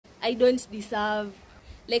I don't deserve.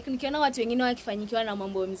 Like nikiona watu wengine wakifanyikiwa na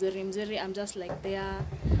mambo mzuri, I'm just like there.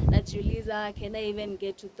 Najiuliza, can I even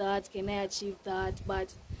get to that? Can I achieve that?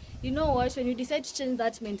 But you know what? When you decide to change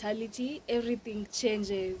that mentality, everything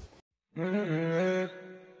changes. Did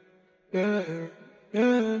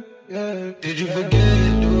you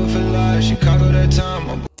forget? Do it for life. Chicago that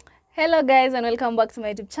time. Hello guys and welcome back to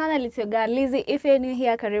my YouTube channel. It's your girl Lizzie. If you're new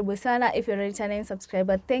here, karibu sana. If you're a returning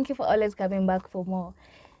subscriber, thank you for always coming back for more.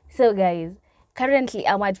 So guys, currently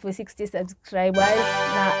I'm at 460 subscribers.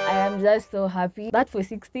 Now I am just so happy. That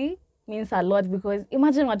 460 means a lot because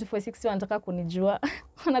imagine what 460 wanataka kunijua,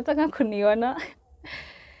 wanataka kuniona.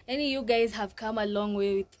 Any you guys have come a long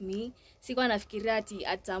way with me. Sikuwa nafikiria ati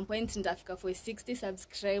at some point nitafika 460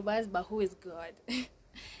 subscribers, but who is God?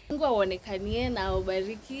 Mungu aonekanie na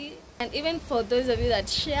awabariki. And even for those of you that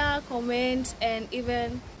share, comment, and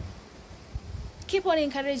even keep on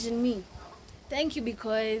encouraging me. Thank you,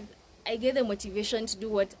 because I get the motivation to do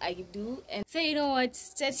what I do. And so you know what,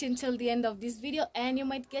 stay tuned till the end of this video and you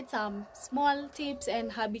might get some small tips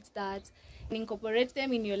and habits that incorporate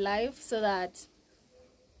them in your life so that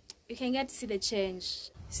you can get to see the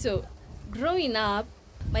change. So growing up,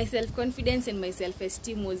 my self-confidence and my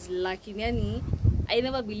self-esteem was lacking. Yani, I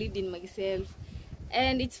never believed in myself.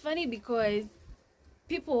 And it's funny because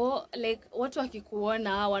people, like, watu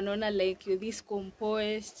wakikuona wanaona like you're this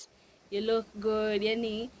composed, you look good,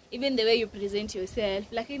 yani, even the way you present yourself.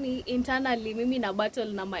 Lakini internally, mimi na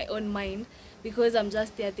battle na my own mind because I'm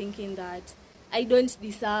just there thinking that I don't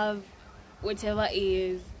deserve whatever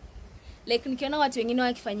is. Like nikiona watu wengine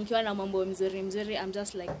wakifanyikiwa na mambo mzuri, I'm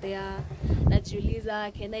just like there.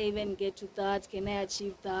 Najiuliza, can I even get to that? Can I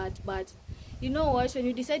achieve that? But you know what, when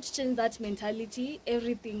you decide to change that mentality,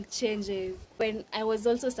 everything changes. When I was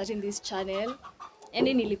also starting this channel, and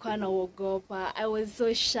then nilikuwa naogopa. I was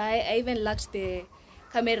so shy. I even lacked the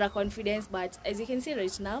camera confidence, but as you can see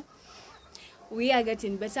right now, we are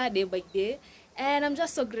getting better day by day. And I'm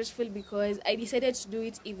just so grateful because I decided to do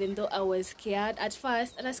it even though I was scared. At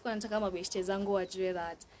first, hata sikuwa nataka mabeshte zangu wajue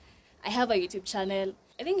that I have a YouTube channel.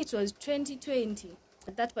 I think it was 2020.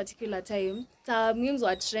 At that particular time, some memes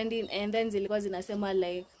were trending and then zilikuwa zinasema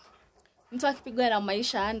like mtu akipigwa na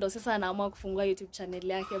maisha ndo sasa anaamua kufungua YouTube channel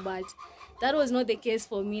yake, but that was not the case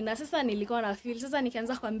for me. Na sasa nilikuwa na feel, sasa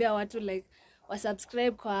nikianza kuambia watu like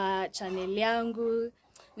wasubscribe kwa channel yangu,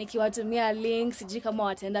 nikiwatumia links, sijui kama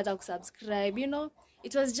wataenda hata kusubscribe, you know,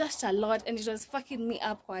 it was just a lot and it was fucking me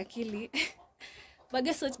up kwa akili. But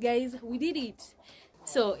guess what guys, we did it.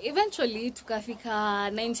 So eventually tukafika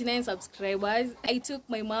 99 subscribers. I took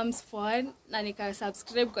my mom's phone na nika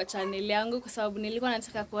subscribe kwa channel yangu kwa sababu nilikuwa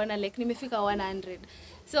nataka kuona like nimefika 100.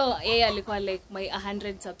 So yeye alikuwa like my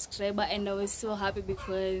 100 subscriber and I was so happy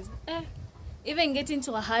because even getting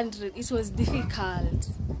to 100 it was difficult.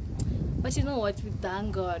 But you know what, with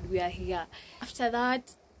thank God we are here. After that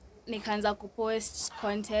nikaanza kupost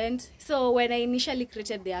content. So when I initially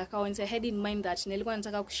created the account, I had in mind that nilikuwa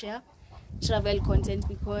nataka kushare travel content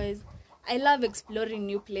because I love exploring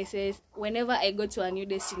new places. Whenever I go to a new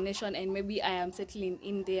destination and maybe I am settling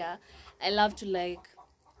in there, I love to like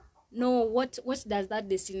know what does that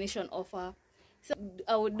destination offer. So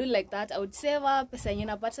I would do like that. I would save up pesa yenye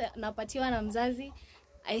napatiwa na mzazi.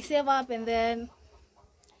 I save up and then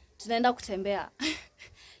tunaenda kutembea.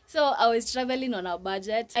 So I was traveling on a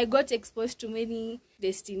budget. I got exposed to many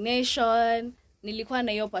destinations. Nilikuwa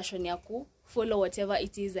na hiyo passion ya follow whatever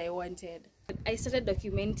it is I wanted. I started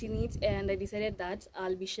documenting it and I decided that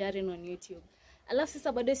I'll be sharing on YouTube. Alafu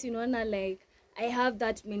sasa bado sinaona like I have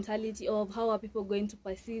that mentality of how are people going to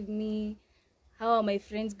perceive me? How are my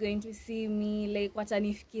friends going to see me? Like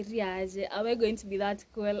watanifikiria aje? Am I going to be that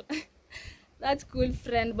cool? That cool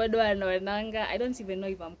friend bado anaonanga. I don't even know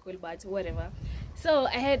if I'm cool, but whatever. So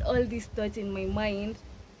I had all these thoughts in my mind,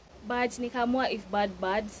 but nikamua if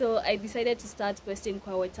bad. So I decided to start posting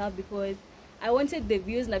kwa WhatsApp because I wanted the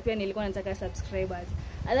views na pia nilikuwa nataka subscribers.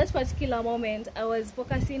 At that particular moment, I was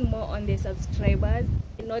focusing more on the subscribers,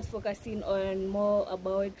 not focusing on more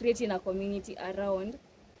about creating a community around.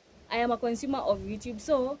 I am a consumer of YouTube,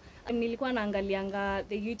 so nilikuwa naangalianga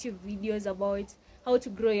the YouTube videos about how to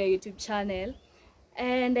grow your YouTube channel.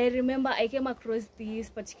 And I remember I came across this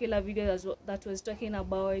particular video that was talking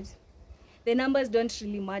about the numbers don't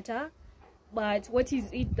really matter, but what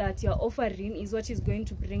is it that you're offering is what is going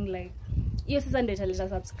to bring like yes, and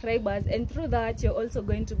subscribers, and through that you're also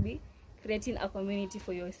going to be creating a community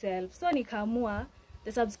for yourself. So nikamua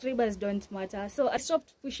the subscribers don't matter. So I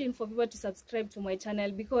stopped pushing for people to subscribe to my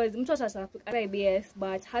channel because mtu atasubscribe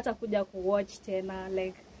but hata kuja kuwatch tena,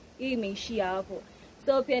 like hii imeishia hapo.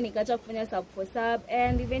 So pia nikaacha kufanya sub for sub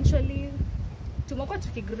and eventually tumekuwa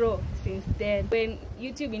tukigrow since then. When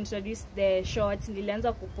YouTube introduced the shorts,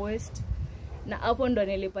 nilianza kupost na hapo ndo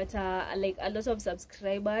nilipata like a lot of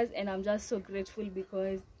subscribers, and I'm just so grateful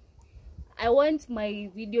because I want my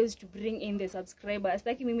videos to bring in the subscribers.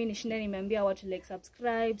 Like mimi nishinda nimeambia watu like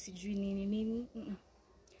subscribe, sijui nini nini.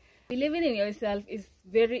 Believing in yourself is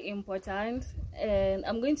very important, and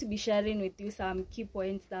I'm going to be sharing with you some key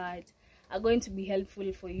points that are going to be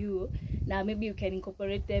helpful for you. Now maybe you can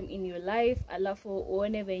incorporate them in your life. Alafu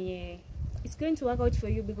uone venye it's going to work out for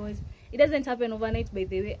you, because it doesn't happen overnight, by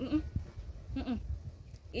the way.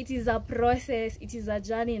 It is a process, it is a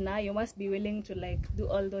journey. Now you must be willing to like do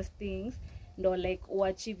all those things, ndo like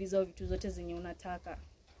uachieve hizo vitu zote zenye unataka.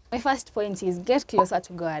 My first point is get closer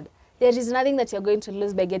to God. There is nothing that you're going to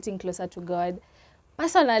lose by getting closer to God.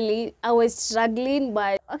 Personally, I was struggling,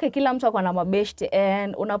 but okay, kila mtu ako na mabeshte,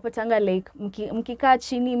 and unapatanga like mkikaa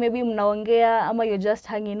chini, maybe mnaongea ama you're just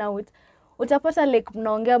hanging out, utapata like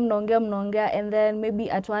mnaongea, and then maybe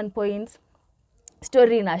at one point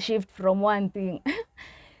story ina shift from one thing.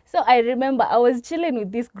 So I remember I was chilling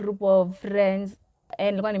with this group of friends,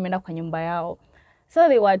 and nilikuwa nimeenda kwa nyumba yao. So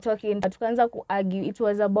they were talking, tukaanza kuargue. It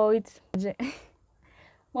was about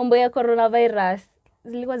mambo ya coronavirus.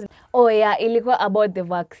 Oh yeah, ilikuwa about the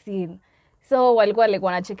vaccine. So walikuwa like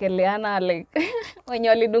wanachekeleana like wenye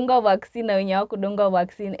walidunga vaccine na wenye hawakudunga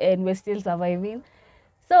vaccine, and we're still surviving.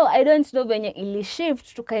 So I don't know venye ili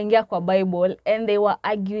shift tukaingia kwa Bible, and they were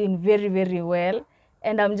arguing very very well,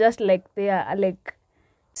 and I'm just like there like,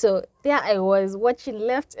 so there I was watching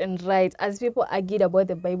left and right as people argued about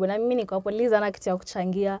the Bible, na mimi nikapoliza na kitu ya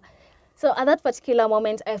kuchangia. So at that particular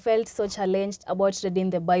moment I felt so challenged about reading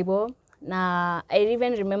the Bible. Now I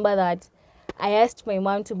even remember that I asked my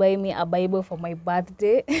mom to buy me a Bible for my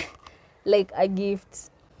birthday like a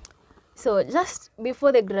gift. So just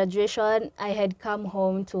before the graduation, I had come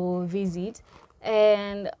home to visit,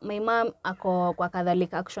 and my mom ako kwa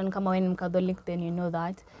Catholic Action. Kama when I'm Catholic, then you know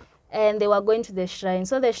that. And they were going to the shrine.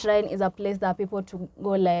 So the shrine is a place that people to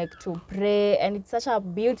go like to pray, and it's such a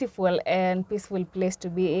beautiful and peaceful place to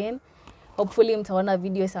be in. Hopefully mtaona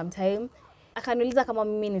video sometime. Akaniuliza kama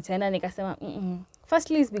mimi nitaenda, nikasema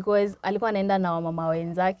Firstly is because alikuwa anaenda na wamama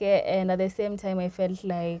wenzake, and at the same time I felt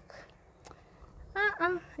like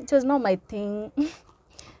it was not my thing.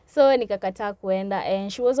 So nikakataa kuenda,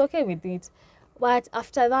 and she was okay with it. But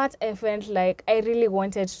after that I felt like I really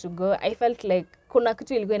wanted to go. I felt like kuna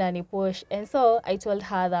kitu ilikuwa inanipush, and so I told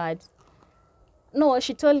her that no,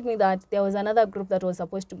 she told me that there was another group that was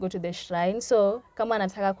supposed to go to the shrine. So kama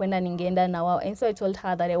nataka kwenda ningeenda na wao, and so I told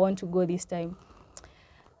her that I want to go this time.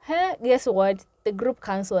 Hey, guess what? The group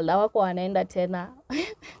cancelled. Hawako wanaenda tena.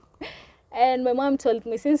 And my mom told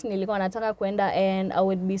me since nilikuwa nataka kwenda and I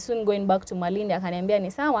would be soon going back to Malindi, akaniambia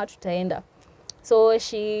ni sawa tutaenda. So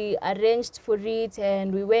she arranged for it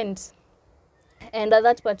and we went. And at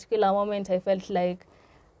that particular moment I felt like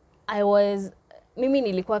mimi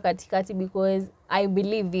nilikuwa katikati, because I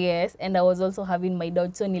believe yes, and I was also having my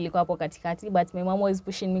doubts, so nilikuwa hapo katikati, but my mom was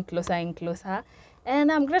pushing me closer and closer,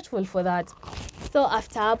 and I'm grateful for that. So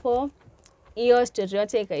after hapo hiyo story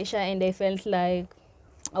yote ikaisha, and I felt like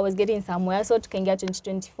I was getting somewhere. So tukaingia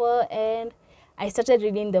 2024 and I started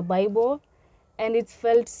reading the Bible, and it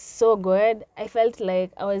felt so good. I felt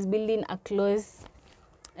like I was building a close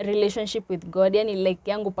relationship with God, yani like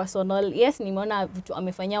yangu personal. Yes, nimeona vitu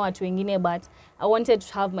amefanyia watu wengine, but I wanted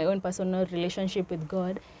to have my own personal relationship with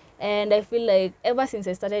God. And I feel like ever since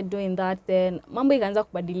I started doing that, then mambo ikaanza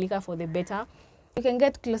kubadilika for the better. You can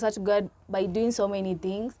get closer to God by doing so many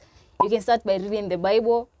things. You can start by reading the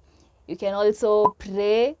Bible. You can also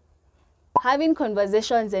pray, having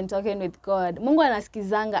conversations and talking with God. Mungu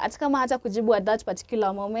anasikizanga, hata kama hata kujibu at that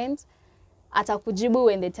particular moment, atakujibu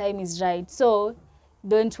when the time is right. So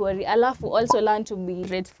don't worry. Alafu also learn to be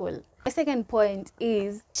grateful. My second point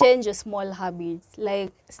is change your small habits.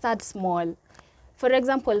 Like start small. For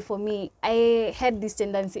example, for me, I had this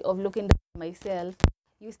tendency of looking down at myself.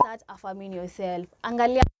 You start affirming yourself.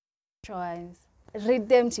 Angalia ones. Read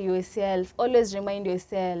them to yourself. Always remind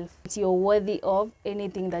yourself that you're worthy of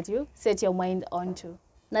anything that you set your mind onto.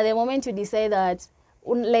 Now the moment you decide that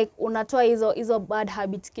unatoa hizo bad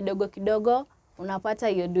habits kidogo kidogo, unapata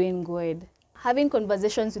you're doing good. Having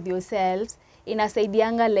conversations with yourselves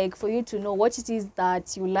inasaidianga like for you to know what it is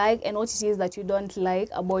that you like and what it is that you don't like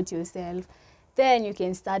about yourself. Then you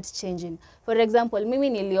can start changing. For example, mimi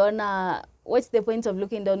niliona what's the point of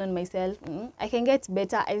looking down on myself? I can get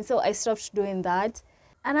better, and so I stopped doing that.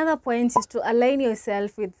 Another point is to align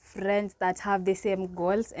yourself with friends that have the same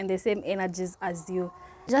goals and the same energies as you.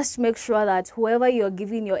 Just make sure that whoever you're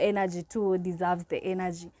giving your energy to deserves the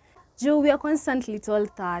energy. We are constantly told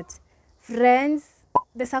that friends,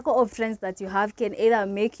 the circle of friends that you have can either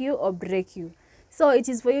make you or break you. So it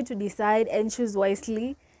is for you to decide and choose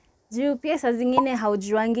wisely. Juu pia saa zingine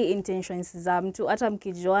haujuangi intentions za mtu, hata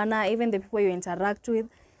mkijuana, even the people you interact with,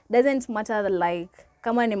 doesn't matter like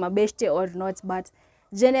kama ni mabeshte or not, but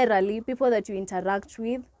generally people that you interact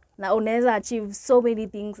with, na unaweza achieve so many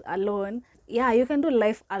things alone. Yeah, you can do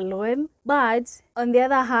life alone, but on the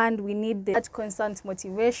other hand, we need that constant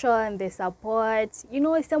motivation, the support, you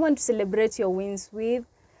know, someone to celebrate your wins with.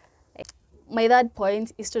 My third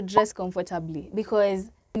point is to dress comfortably,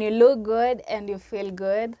 because when you look good and you feel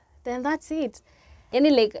good, then that's it. Yani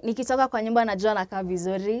like nikitoka kwa nyumba najua nakaa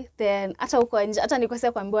vizuri, then hata huko nje, hata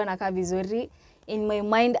nikose kuambiwa nakaa vizuri, in my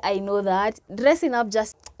mind I know that dressing up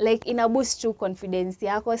just like ina boost to confidence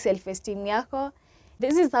yako, self-esteem yako.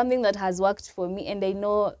 This is something that has worked for me, and I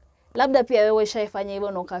know labda pia wewe ushaifanya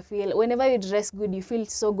hivyo na ukafeel whenever you dress good you feel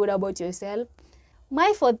so good about yourself.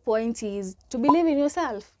 My fourth point is to believe in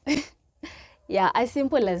yourself. Yeah, as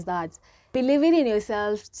simple as that. Believing in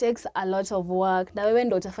yourself takes a lot of work. Na wewe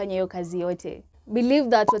ndo utafanya hiyo kazi yote. Believe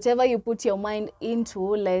that whatever you put your mind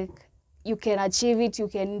into, like, you can achieve it, you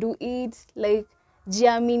can do it. Like,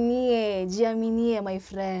 jiaminie, my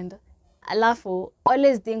friend. Alafu,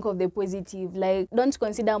 always think of the positive. Like, don't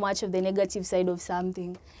consider much of the negative side of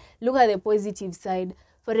something. Look at the positive side.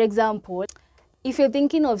 For example, if you're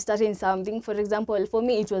thinking of starting something, for example, for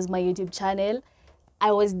me, it was my YouTube channel.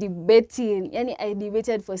 I was debating, yani I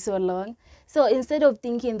debated for so long. So instead of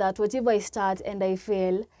thinking that whatever I start and I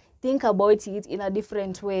fail, think about it in a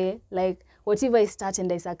different way. Like, whatever I start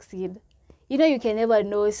and I succeed. You know, you can never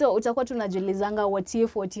know. So utakuwa tunajulizanga what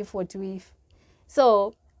if.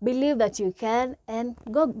 So believe that you can and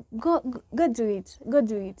go do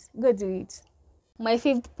it. My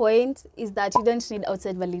fifth point is that you don't need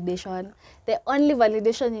outside validation. The only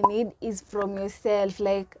validation you need is from yourself.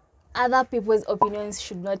 Like, other people's opinions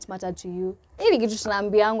should not matter to you. Hivi kitu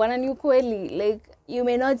tunaambiangwa na ni ukweli. Like, you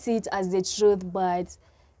may not see it as the truth, but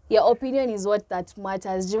your opinion is what that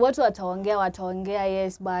matters. Watu wataongea,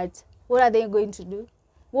 yes, but what are they going to do?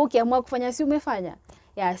 Ukiamua kufanya si umefanya.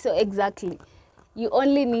 Yeah, so exactly. You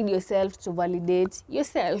only need yourself to validate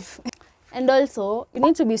yourself. And also, you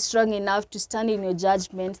need to be strong enough to stand in your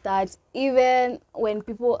judgment, that even when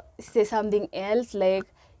people say something else, like,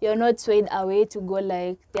 you're not swayed away to go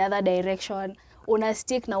like the other direction. Una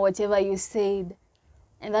stick na whatever you said.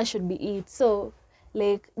 And that should be it. So,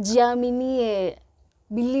 like, jiaminie,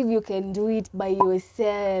 believe you can do it by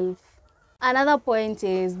yourself. Another point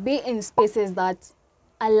is be in spaces that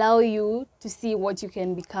allow you to see what you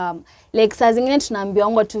can become. Like, saa zingine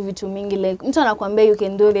tunaambiwa tu vitu mingi, like, mtu anakuambia you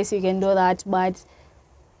can do this, you can do that, but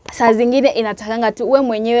saa zingine inatakanga tu wewe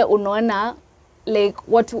mwenyewe unaona like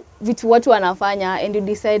vitu watu wanafanya and you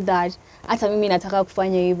decide that hata mimi nataka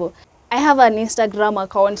kufanya hivyo. I have an Instagram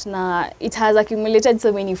account na it has accumulated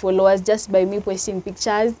so many followers just by me posting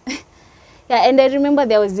pictures. Yeah, and I remember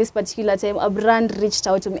there was this particular time a brand reached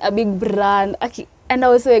out to me, a big brand, and I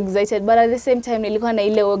was so excited, but at the same time nilikuwa na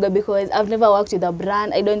ile woga because I've never worked with a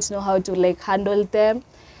brand. I don't know how to like handle them.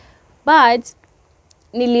 But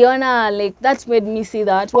niliona like that made me see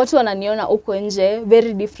that watu wananiona uko nje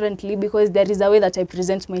very differently, because there is a way that I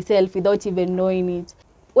present myself without even knowing it.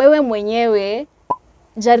 Wewe mwenyewe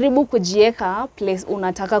jaribu kujieka place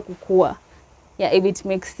unataka kukua. Yeah, if it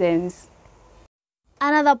makes sense.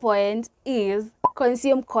 Another point is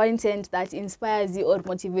consume content that inspires you or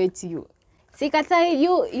motivates you. Sikatai,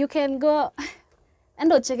 you can go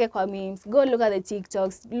and check kwa memes, go look at the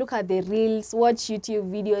TikToks, look at the reels, watch YouTube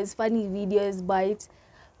videos, funny videos, but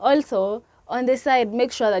also on the side,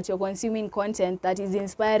 make sure that you're consuming content that is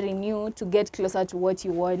inspiring you to get closer to what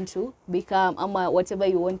you want to become, ama whatever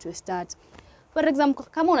you want to start. For example,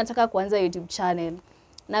 kama unataka kuanza YouTube channel,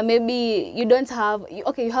 na maybe you don't have,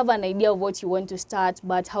 you have an idea of what you want to start,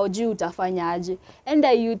 but haujui utafanya aje.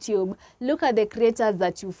 Enda YouTube, look at the creators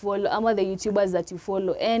that you follow, ama the YouTubers that you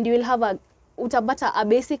follow, and you will have utapata a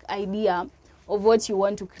basic idea of what you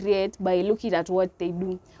want to create by looking at what they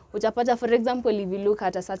do. Utapata, for example, if you look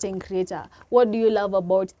at a certain creator, what do you love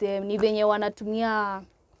about them? Ni venye wanatumia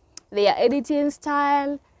their editing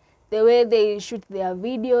style, the way they shoot their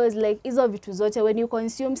videos, like hizo vitu zote. When you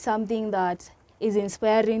consume something that is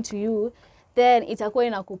inspiring to you, then itakuwa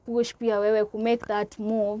inakupush pia wewe to make that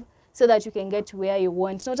move so that you can get to where you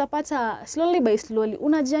want. So utapata slowly by slowly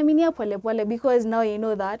unajiaminia pole pole, because now you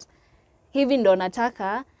know that hivi ndo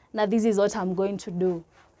nataka na this is what I'm going to do.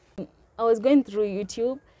 I was going through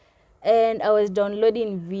YouTube and I was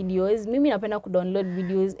downloading videos. Mimi napenda download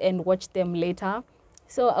videos and watch them later.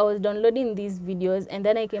 So I was downloading these videos and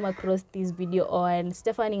then I came across this video on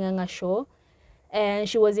Stephanie Nganga show. and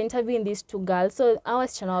she was interviewing these two girls. So I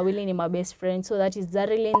was wawili ni my best friend, so that is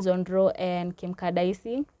Zarilyn Zondro and Kim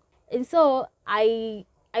Kadaisi. And so I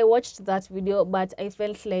watched that video, but I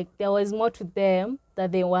felt like there was more to them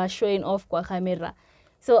that they were showing off kwa camera.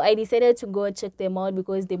 So I decided to go check them out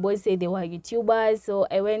because the boys said they were YouTubers. So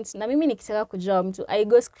I went, na mimi nikitaka kujua mtu, I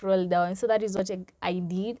go scroll down. So that is what I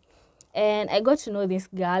did. And I got to know these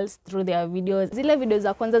girls through their videos. Zile videos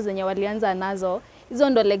za kwanza zenye walianza nazo, hizo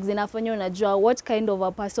ndo like zinafanya unajua what kind of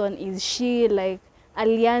a person is she, like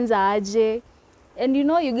alianza aje. And you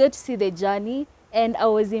know, you get to see the journey, and I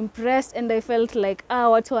was impressed and I felt like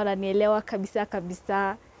watu wananielewa kabisa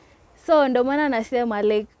kabisa. So ndo maana nasema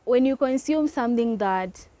like when you consume something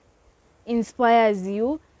that inspires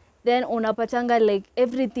you, then unapatanga like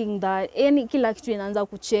everything that kila kitu inaanza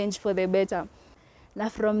kuchange for the better. Na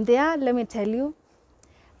from there, let me tell you,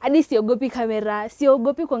 hadi siogopi kamera,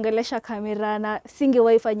 siogopi kuongelesha kamera, na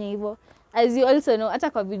singewahi fanya hivyo. As you also know, hata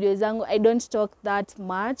kwa video zangu I don't talk that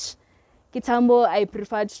much. Kitambo I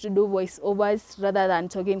preferred to do voiceovers rather than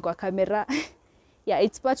talking kwa camera. Yeah,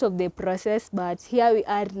 it's part of the process, but here we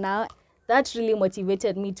are now. That really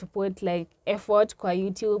motivated me to put like effort kwa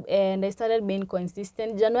YouTube, and I started being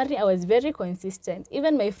consistent. January I was very consistent.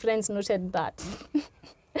 Even my friends noted that.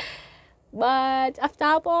 But after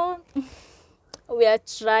hapo, we are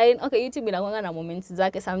trying. Okay, YouTube inakuanga na moments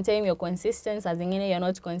zake. Sometimes you're consistent, saa zingine you're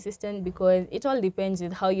not consistent, because it all depends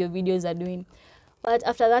with how your videos are doing. But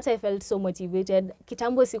after that, I felt so motivated.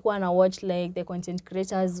 Kitambo sikuwa na watch like the content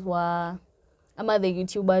creators ama the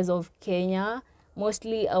YouTubers of Kenya.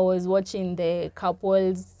 Mostly I was watching the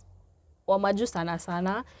couples wa maju sana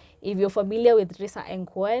sana. If you're familiar with Risa and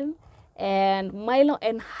Kwan and Milo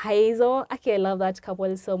and Haizo, I love that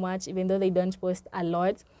couple so much, even though they don't post a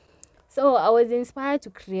lot. So I was inspired to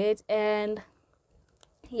create, and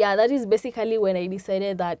yeah, that is basically when I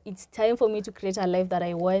decided that it's time for me to create a life that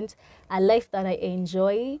I want, a life that I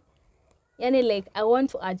enjoy. Yani like I want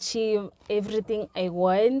to achieve everything I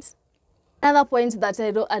want. Another point that I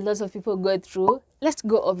know a lot of people go through, let's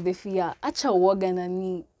go of the fear. Acha uoga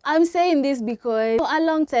nani. I'm saying this because for a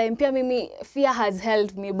long time, pia mimi, fear has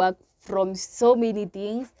held me back from so many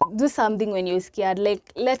things. Do something when you're scared.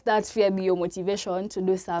 Like, let that fear be your motivation to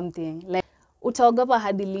do something. Like, utaogopa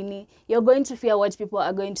hadi lini? You're going to fear what people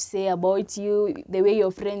are going to say about you, the way your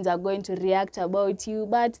friends are going to react about you.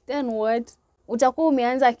 But then what? Utakuwa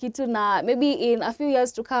umeanza kitu na maybe in a few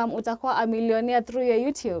years to come, utakuwa a millionaire through your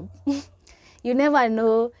YouTube. You never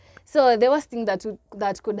know. So the worst thing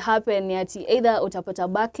that could happen yati, either utapata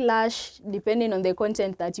backlash depending on the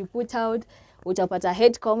content that you put out, utapata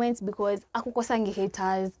hate comments, because akukosangi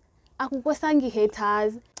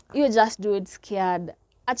haters. You just do it scared.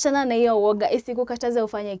 Achana na hiyo woga, isikukataze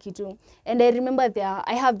ufanye kitu. And I remember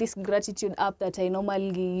I have this gratitude app that I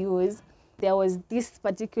normally use. There was this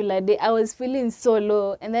particular day I was feeling so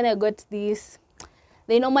low, and then I got this.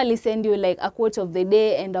 They normally send you like a quote of the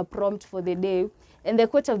day and a prompt for the day. And the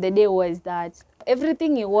quote of the day was that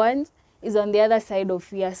everything you want is on the other side of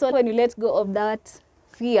fear. So when you let go of that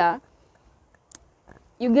fear,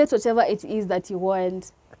 you get whatever it is that you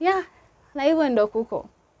want. Yeah, na hivyo ndo kuko.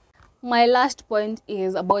 My last point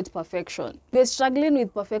is about perfection. If you're struggling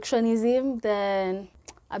with perfectionism, then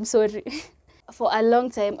I'm sorry. For a long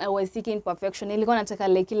time, I was seeking perfection. Nilikuwa nataka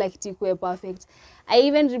like kila kitu ikuwe perfect. I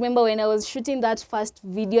even remember when I was shooting that first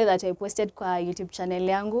video that I posted kwa YouTube channel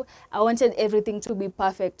yangu, I wanted everything to be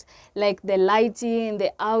perfect. Like the lighting,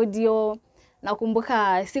 the audio.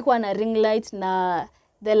 Nakumbuka sikuwa na ring light na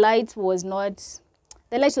the light was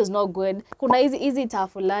not good. Kuna hizi taa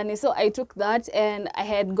fulani. So I took that, and I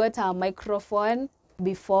had got a microphone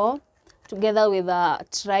before together with a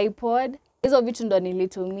tripod. Hizo vitu ndo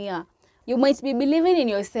nilitumia. You might be believing in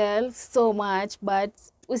yourself so much, but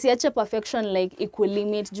usiache perfection like equal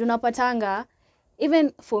limit. Junapatanga,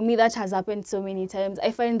 even for me that has happened so many times.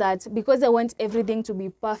 I find that because I want everything to be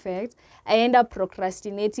perfect, I end up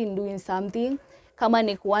procrastinating doing something. Kama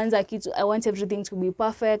ni kuanza kitu, I want everything to be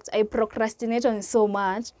perfect. I procrastinate on so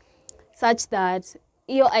much such that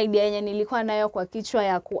iyo idea yenye nilikuwa nayo kwa kichwa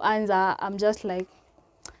ya kuanza, I'm just like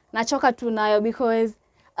nachoka tu nayo because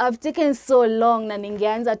I've taken so long na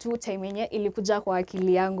ningeanza tu time yenye ilikuja kwa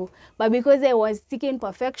akili yangu. But because I was seeking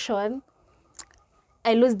perfection,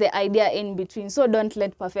 I lose the idea in between. So don't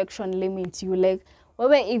let perfection limit you. Like,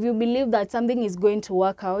 if you believe that something is going to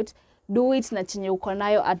work out, do it na chenye uko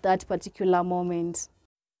nayo at that particular moment.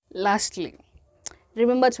 Lastly,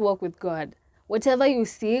 remember to walk with God. Whatever you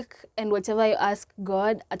seek and whatever you ask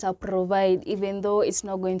God, ata provide, even though it's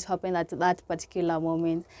not going to happen at that particular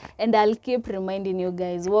moment. And I'll keep reminding you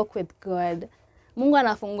guys, walk with God. Mungu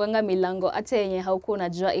anafunguanga milango ata yenye haukuwa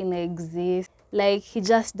unajua ina exist. Like, he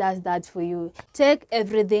just does that for you. Take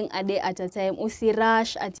everything a day at a time. Usi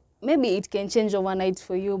rush at maybe it can change overnight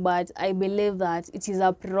for you, but I believe that it is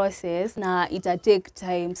a process na it'll take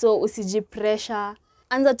time. So usiji pressure.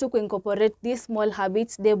 Anza tu incorporate these small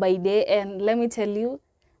habits day by day, and let me tell you,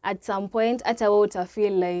 at some point ata wewe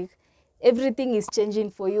utafeel like everything is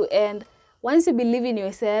changing for you, and once you believe in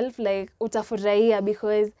yourself, like utafurahia,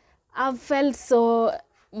 because I've felt so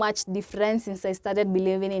much difference since I started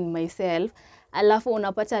believing in myself. Alafu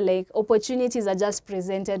unapata like opportunities are just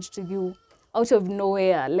presented to you out of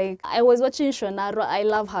nowhere. Like, I was watching Shonaro. I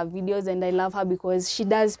love her videos and I love her because she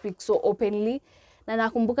does speak so openly. Na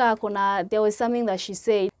nakumbuka there was something that she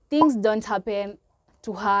said, things don't happen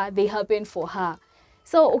to her, they happen for her.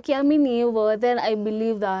 So ukiamini hivyo, then I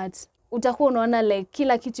believe that utakuwa unaona like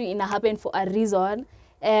kila kitu ina happen for a reason,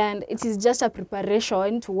 and it is just a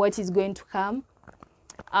preparation to what is going to come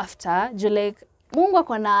after. Like, Mungu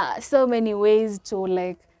akona so many ways to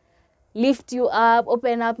like lift you up,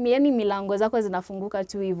 open up, yani milango zako zinafunguka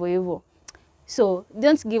tu hivyo hivyo. So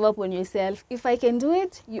don't give up on yourself. If I can do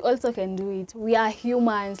it, you also can do it. We are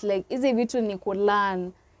humans. Like, hizi vitu ni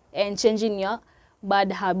learn and changing your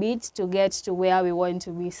bad habits to get to where we want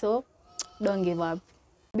to be. So don't give up.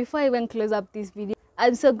 Before I even close up this video,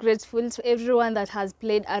 I'm so grateful to everyone that has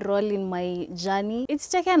played a role in my journey. It's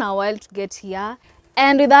taken a while to get here.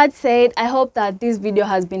 And with that said, I hope that this video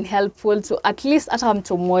has been helpful to at least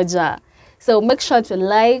mtu mmoja. So make sure to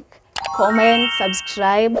like, comment,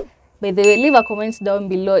 subscribe. By the way, leave a comment down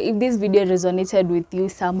below if this video resonated with you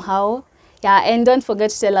somehow. Yeah, and don't forget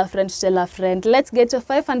to tell a friend to tell a friend. Let's get to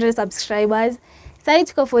 500 subscribers.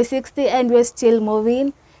 Site go for 60 and we're still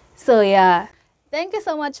moving. So yeah, thank you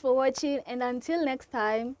so much for watching, and until next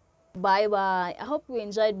time, bye bye. I hope you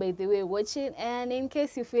enjoyed, by the way, watching, and in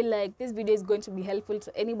case you feel like this video is going to be helpful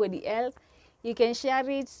to anybody else, you can share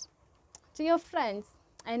it to your friends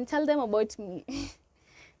and tell them about me.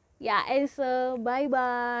 Yeah, and so bye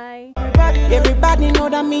bye. Everybody know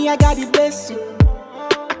that me, I got the blessing.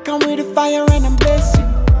 I come with the fire and I'm blessing.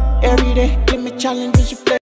 Every day, give me challenges, you